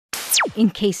in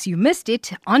case you missed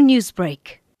it on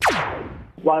Newsbreak.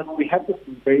 Whilst we have this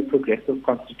very progressive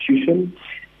constitution,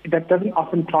 that doesn't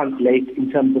often translate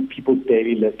in terms of people's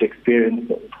daily lived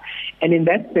experiences. And in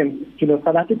that sense,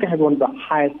 South Africa has one of the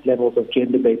highest levels of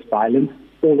gender-based violence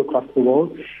all across the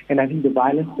world. And I think the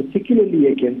violence, particularly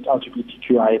against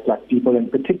LGBTQI plus people,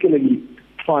 and particularly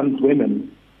trans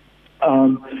women,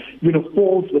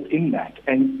 falls within that.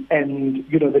 And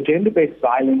the gender-based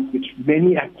violence, which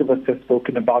many activists have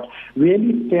spoken about,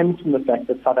 really stems from the fact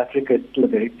that South Africa is still a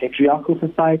very patriarchal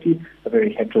society, a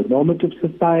very heteronormative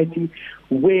society,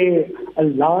 where a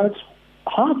large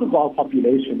half of our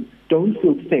population don't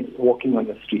feel safe walking on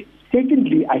the streets.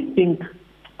 Secondly, I think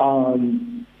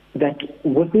that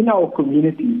within our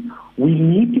community, we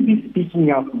need to be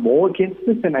speaking out more against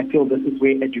this, and I feel this is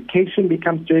where education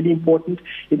becomes really important.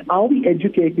 Are we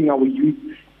educating our youth,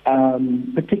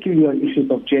 particularly on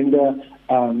issues of gender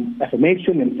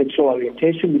affirmation and sexual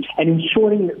orientation, and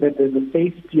ensuring that there's a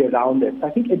safety around it? I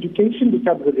think education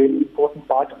becomes a really important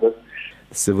part of this.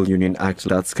 The Civil Union Act,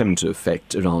 that's come into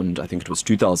effect around, I think it was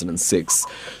 2006.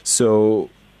 So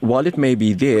while it may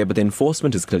be there, but the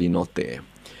enforcement is clearly not there.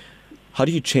 How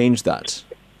do you change that?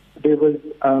 There was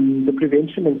the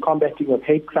Prevention and Combating of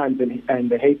Hate Crimes and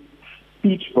the Hate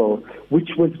Speech Bill, which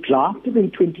was drafted in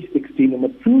 2016 and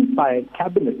approved by a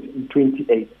cabinet in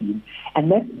 2018. And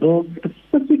that bill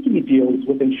specifically deals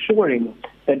with ensuring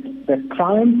that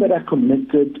crimes that are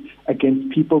committed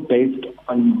against people based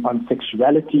on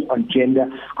sexuality, on gender,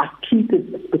 are treated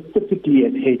specifically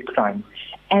as hate crimes.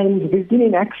 And there's been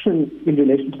inaction in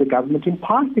relation to the government in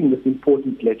passing this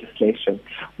important legislation.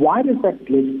 Why does that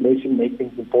legislation make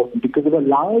things important? Because it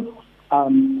allows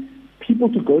people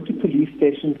to go to police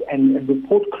stations and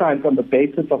report crimes on the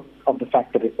basis of the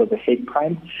fact that it was a hate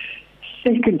crime.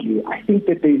 Secondly, I think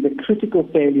that there is a critical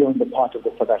failure on the part of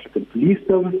the South African Police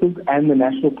Services and the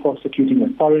National Prosecuting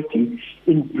Authority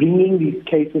in bringing these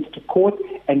cases to court,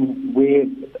 and where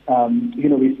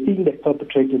we're seeing that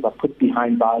perpetrators are put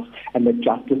behind bars and that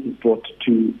justice is brought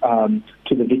to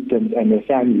the victims and their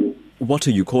families. What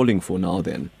are you calling for now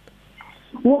then?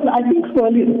 Well, I think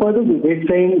further we're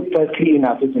saying, firstly,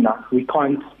 enough is enough. We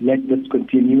can't let this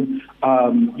continue.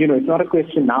 It's not a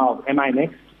question now, am I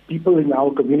next? People in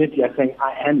our community are saying,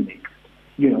 I am next,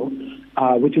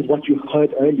 which is what you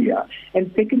heard earlier.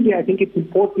 And secondly, I think it's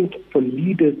important for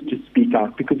leaders to speak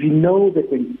out, because we know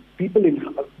that when people in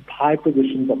high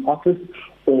positions of office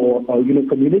or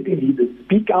community leaders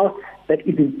speak out, that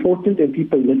is important and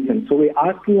people listen. So we're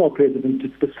asking our president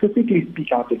to specifically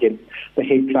speak out against the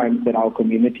hate crimes that our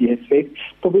community has faced.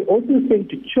 But we're also saying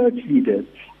to church leaders,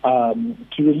 to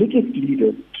religious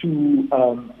leaders,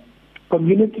 to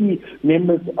community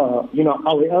members,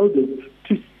 our elders,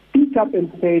 to speak up and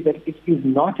say that it is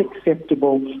not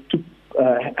acceptable to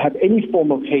have any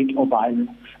form of hate or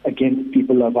violence against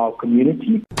people of our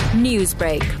community.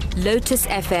 Newsbreak, Lotus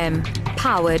FM,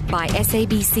 powered by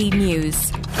SABC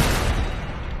News.